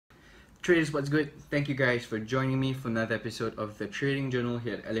Traders, what's good? Thank you guys for joining me for another episode of the Trading Journal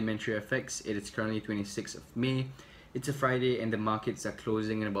here at ElementaryFX. It is currently 26th of May. It's a Friday and the markets are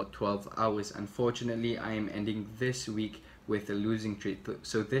closing in about 12 hours. Unfortunately, I am ending this week with a losing trade.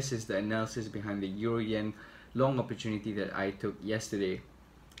 So this is the analysis behind the Euro-Yen long opportunity that I took yesterday.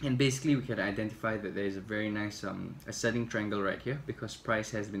 And basically we can identify that there is a very nice ascending triangle right here because price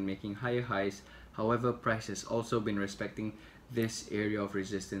has been making higher highs. However, price has also been respecting this area of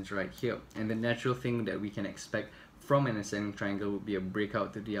resistance right here, and the natural thing that we can expect from an ascending triangle would be a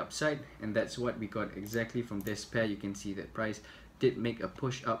breakout to the upside, and that's what we got exactly from this pair. You can see that price did make a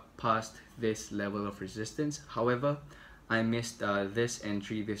push up past this level of resistance. However, I missed this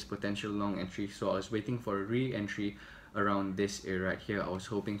entry, this potential long entry, so I was waiting for a re-entry around this area right here. I was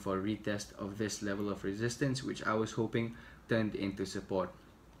hoping for a retest of this level of resistance, which I was hoping turned into support,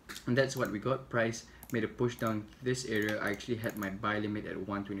 and that's what we got. Price made a push down this area. I actually had my buy limit at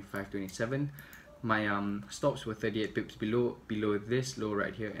 125.27. My stops were 38 pips below this low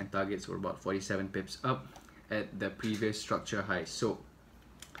right here, and targets were about 47 pips up at the previous structure high. So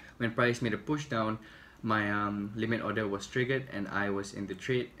when price made a push down, my limit order was triggered and I was in the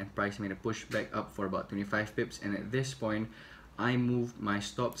trade, and price made a push back up for about 25 pips, and at this point I moved my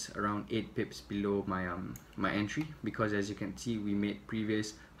stops around 8 pips below my my entry, because as you can see we made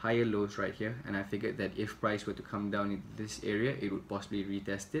previous higher lows right here, and I figured that if price were to come down into this area it would possibly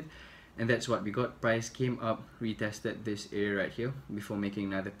retest it, and that's what we got. Price came up, retested this area right here before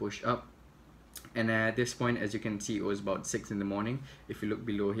making another push up, and at this point, as you can see, it was about 6 in the morning. If you look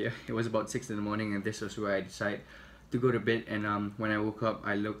below here, it was about 6 in the morning, and this was where I decided to go to bed. And when I woke up,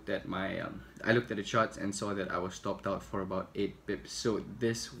 I looked at my I looked at the charts and saw that I was stopped out for about 8 pips. So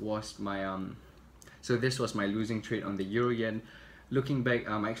this was my losing trade on the Euro Yen. Looking back,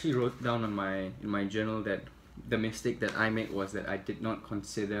 I actually wrote down on in my journal that the mistake that I made was that I did not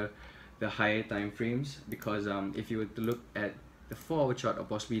consider the higher time frames, because if you were to look at the 4-hour chart or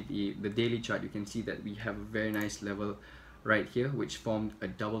possibly the daily chart, you can see that we have a very nice level right here which formed a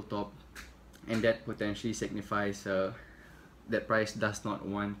double top, and that potentially signifies that price does not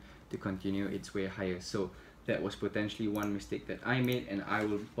want to continue its way higher. So that was potentially one mistake that I made, and I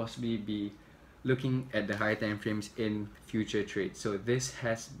will possibly be looking at the higher time frames in future trades. So this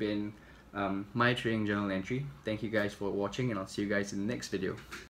has been my trading journal entry. Thank you guys for watching, and I'll see you guys in the next video.